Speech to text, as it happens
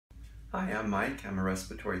Hi, I'm Mike. I'm a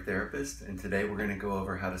respiratory therapist, and today we're going to go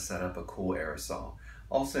over how to set up a cool aerosol,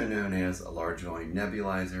 also known as a large volume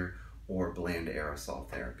nebulizer or bland aerosol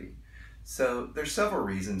therapy. So there's several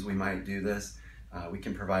reasons we might do this. We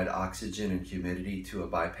can provide oxygen and humidity to a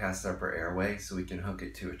bypassed upper airway, so we can hook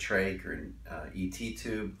it to a trach or an ET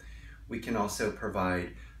tube. We can also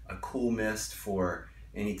provide a cool mist for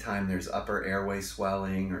anytime there's upper airway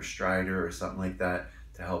swelling or stridor or something like that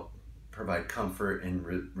to help provide comfort and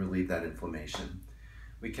relieve that inflammation.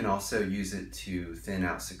 We can also use it to thin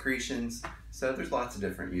out secretions, so there's lots of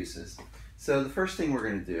different uses. So the first thing we're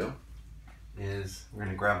going to do is we're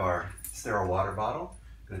going to grab our sterile water bottle.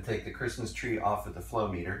 I'm going to take the Christmas tree off of the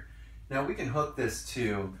flow meter. Now we can hook this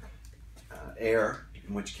to air,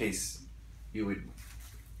 in which case you would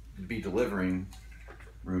be delivering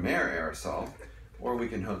room air aerosol, or we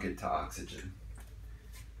can hook it to oxygen.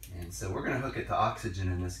 And so we're going to hook it to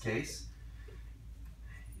oxygen in this case.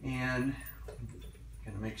 And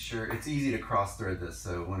going to make sure it's easy to cross thread this,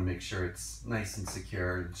 so I want to make sure it's nice and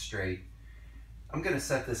secure and straight. I'm going to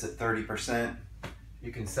set this at 30%.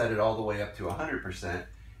 You can set it all the way up to 100%.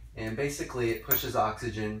 And basically it pushes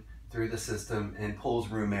oxygen through the system and pulls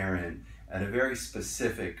room air in at a very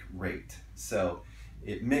specific rate. So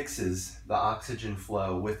it mixes the oxygen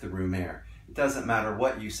flow with the room air. It doesn't matter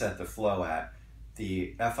what you set the flow at.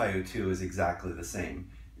 The FiO2 is exactly the same.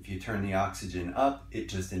 If you turn the oxygen up, it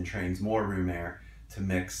just entrains more room air to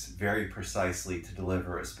mix very precisely to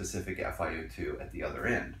deliver a specific FiO2 at the other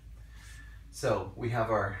end. So we have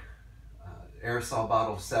our aerosol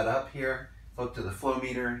bottle set up here, hooked to the flow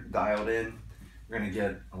meter, dialed in. We're going to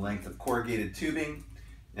get a length of corrugated tubing,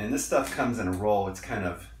 and this stuff comes in a roll. It's kind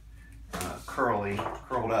of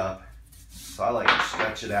curled up, so I like to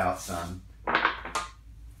stretch it out some.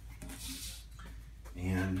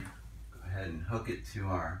 And go ahead and hook it to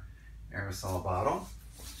our aerosol bottle.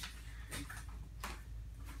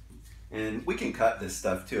 And we can cut this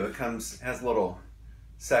stuff too. It has little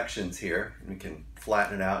sections here, and we can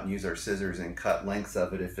flatten it out and use our scissors and cut lengths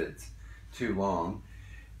of it if it's too long.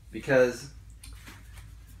 Because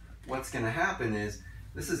what's going to happen is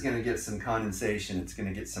this is going to get some condensation. It's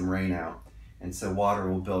going to get some rain out, and so water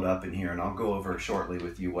will build up in here. And I'll go over shortly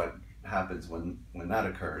with you what happens when that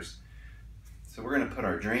occurs. So we're going to put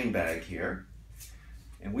our drain bag here,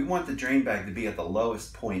 and we want the drain bag to be at the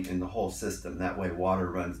lowest point in the whole system. That way water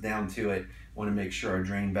runs down to it. We want to make sure our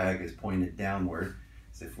drain bag is pointed downward.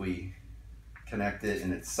 So if we connect it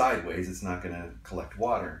and it's sideways, it's not going to collect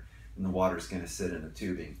water, and the water is going to sit in the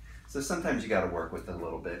tubing. So sometimes you got to work with it a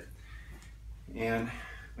little bit. And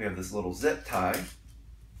we have this little zip tie,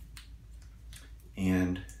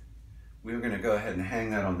 and we're going to go ahead and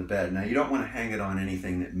hang that on the bed. Now you don't want to hang it on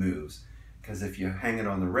anything that moves, because if you hang it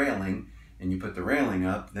on the railing and you put the railing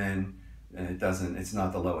up, then it's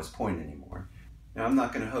not the lowest point anymore. Now I'm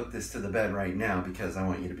not going to hook this to the bed right now because I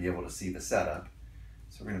want you to be able to see the setup.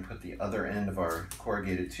 So we're going to put the other end of our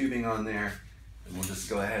corrugated tubing on there, and we'll just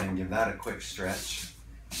go ahead and give that a quick stretch.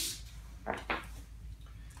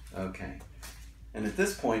 Okay, and at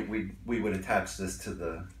this point we would attach this to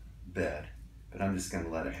the bed, but I'm just going to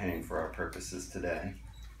let it hang for our purposes today.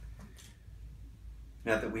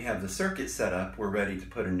 Now that we have the circuit set up, we're ready to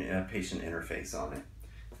put a patient interface on it.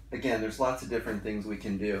 Again, there's lots of different things we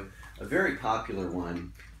can do. A very popular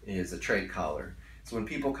one is a trach collar. So when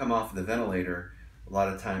people come off the ventilator, a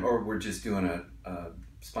lot of time, or we're just doing a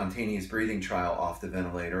spontaneous breathing trial off the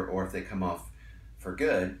ventilator, or if they come off for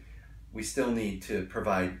good, we still need to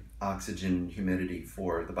provide oxygen and humidity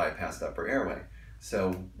for the bypassed upper airway.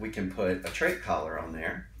 So we can put a trach collar on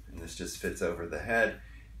there, and this just fits over the head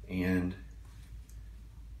and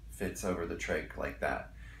fits over the trach like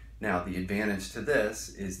that. Now the advantage to this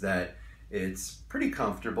is that it's pretty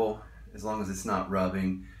comfortable as long as it's not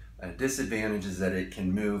rubbing. Disadvantage is that it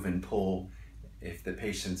can move and pull if the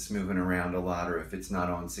patient's moving around a lot or if it's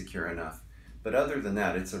not on secure enough. But other than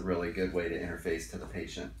that, it's a really good way to interface to the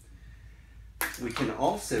patient. We can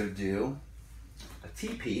also do a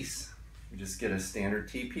T-piece. We just get a standard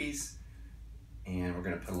T-piece, and we're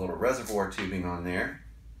going to put a little reservoir tubing on there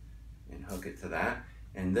and hook it to that.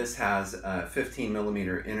 And this has a 15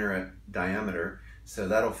 millimeter inner diameter, so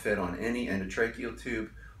that'll fit on any endotracheal tube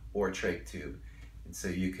or trach tube. And so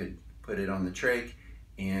you could put it on the trach,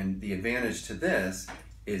 and the advantage to this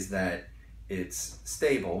is that it's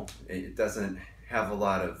stable. It doesn't have a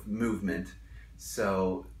lot of movement,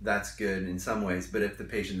 so that's good in some ways, but if the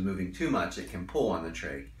patient's moving too much, it can pull on the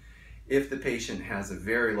trach. If the patient has a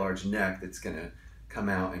very large neck that's going to come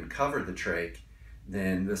out and cover the trach,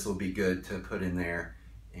 then this will be good to put in there,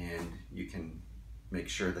 and you can make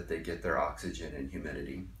sure that they get their oxygen and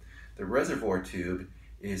humidity. The reservoir tube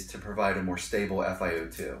is to provide a more stable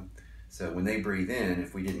FiO2. So when they breathe in,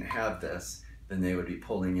 if we didn't have this, then they would be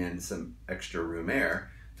pulling in some extra room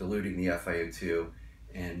air, diluting the FiO2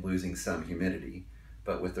 and losing some humidity.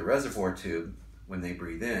 But with the reservoir tube, when they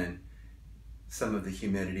breathe in, some of the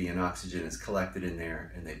humidity and oxygen is collected in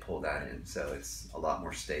there and they pull that in. So it's a lot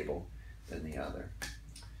more stable than the other.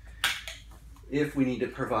 If we need to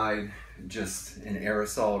provide just an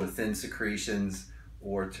aerosol to thin secretions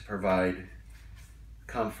or to provide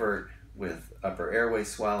comfort with upper airway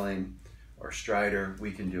swelling or stridor,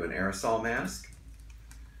 we can do an aerosol mask,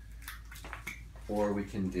 or we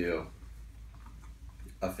can do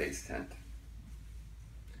a face tent.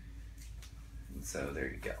 And so there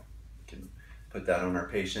you go. You can put that on our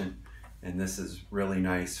patient, and this is really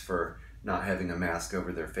nice for not having a mask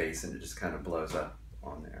over their face and it just kind of blows up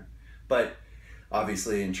on there. But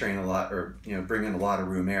obviously entrain a lot, or bring in a lot of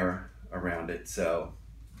room air around it, so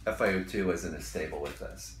FiO2 isn't as stable with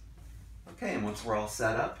this. Okay, and once we're all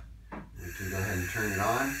set up, we can go ahead and turn it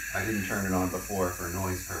on. I didn't turn it on before for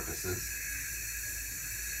noise purposes.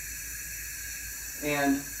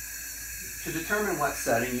 And to determine what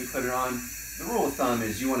setting you put it on, the rule of thumb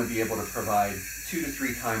is you want to be able to provide 2 to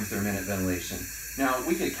 3 times their minute ventilation. Now,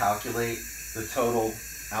 we could calculate the total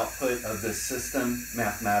output of this system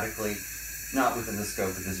mathematically, not within the scope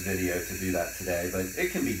of this video to do that today, but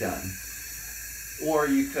it can be done. Or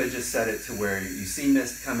you could just set it to where you see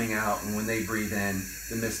mist coming out, and when they breathe in,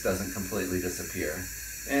 the mist doesn't completely disappear.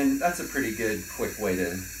 And that's a pretty good, quick way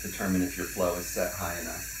to determine if your flow is set high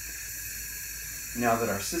enough. Now that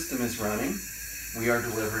our system is running, we are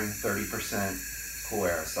delivering 30% cool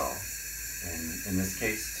aerosol, and in this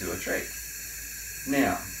case, to a trach.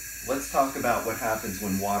 Now, let's talk about what happens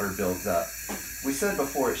when water builds up. We said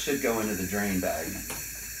before it should go into the drain bag,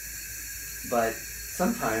 but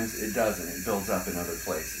sometimes it doesn't. It builds up in other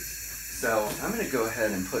places. So I'm going to go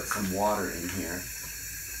ahead and put some water in here.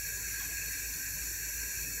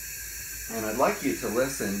 And I'd like you to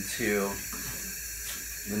listen to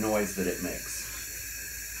the noise that it makes.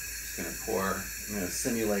 Just going to pour, I'm going to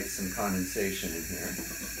simulate some condensation in here.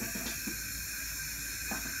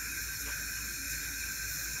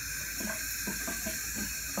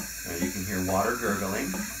 Now you can hear water gurgling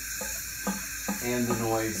and the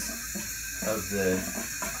noise of the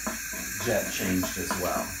jet changed as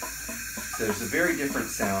well. So there's a very different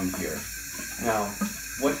sound here. Now,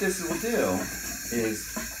 what this will do is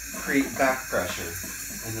create back pressure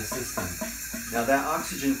in the system. Now that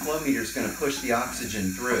oxygen flow meter is going to push the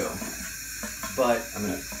oxygen through, but I'm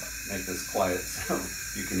going to make this quiet so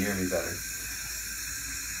you can hear me better.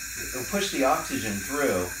 It'll push the oxygen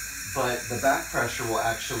through, but the back pressure will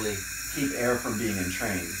actually keep air from being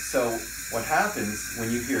entrained. So what happens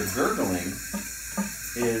when you hear gurgling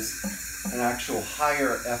is an actual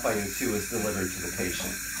higher FiO2 is delivered to the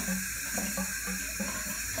patient.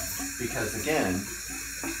 Because again,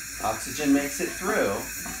 oxygen makes it through,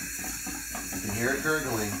 you can hear it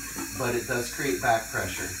gurgling, but it does create back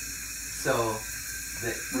pressure. So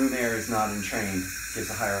the room air is not entrained, gives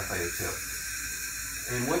a higher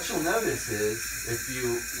FiO2. And what you'll notice is, if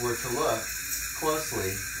you were to look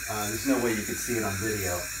closely, there's no way you could see it on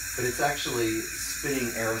video, but it's actually spitting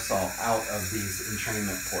aerosol out of these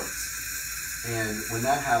entrainment ports. And when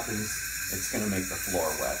that happens, it's going to make the floor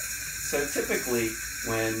wet. So typically,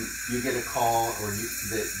 when you get a call or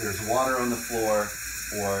that there's water on the floor,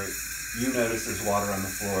 or you notice there's water on the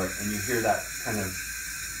floor, and you hear that kind of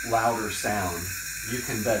louder sound, you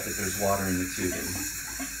can bet that there's water in the tubing.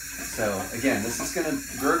 So again,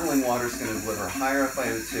 gurgling water is going to deliver higher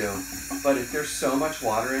FiO2, but if there's so much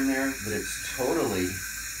water in there that it's totally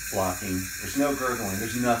blocking, there's no gurgling,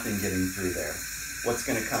 there's nothing getting through there. What's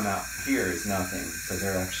going to come out here is nothing, so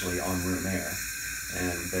they're actually on room air,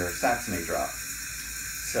 and their sats may drop.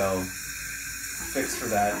 So the fix for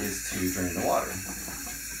that is to drain the water.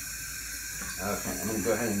 Okay, I'm going to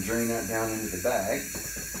go ahead and drain that down into the bag.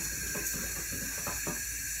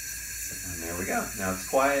 And there we go. Now it's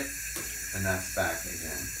quiet, and that's back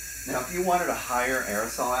again. Now if you wanted a higher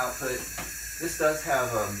aerosol output, this does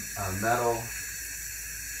have a metal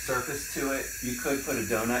surface to it. You could put a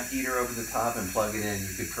donut heater over the top and plug it in.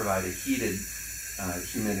 You could provide a heated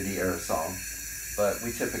humidity aerosol, but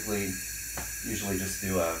we typically usually just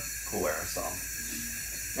do a cool aerosol.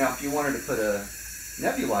 Now if you wanted to put a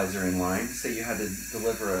nebulizer in line, say you had to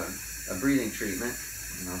deliver a breathing treatment,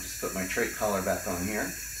 and I'll just put my trach collar back on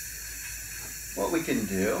here. What we can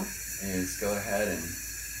do is go ahead and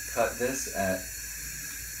cut this at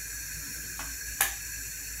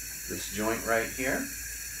this joint right here.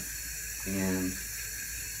 And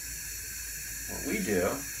what we do,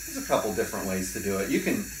 there's a couple different ways to do it. You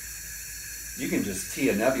can you can just tee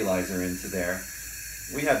a nebulizer into there.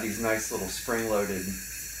 We have these nice little spring-loaded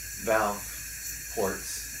valve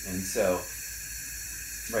ports, and so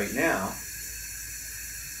right now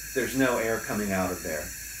there's no air coming out of there.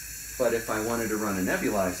 But if I wanted to run a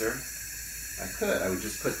nebulizer, I could. I would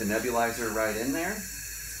just put the nebulizer right in there.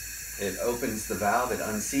 It opens the valve, it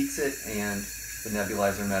unseats it, and the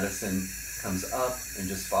nebulizer medicine comes up and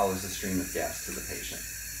just follows the stream of gas to the patient.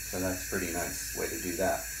 So that's a pretty nice way to do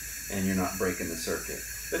that. And you're not breaking the circuit.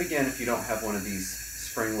 But again, if you don't have one of these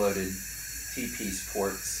spring-loaded T-piece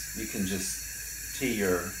ports, you can just tee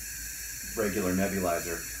your regular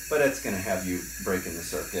nebulizer, but it's going to have you breaking the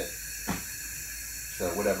circuit. So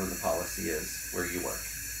whatever the policy is where you work.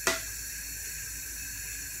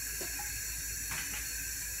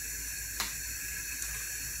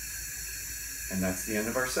 And that's the end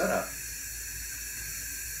of our setup.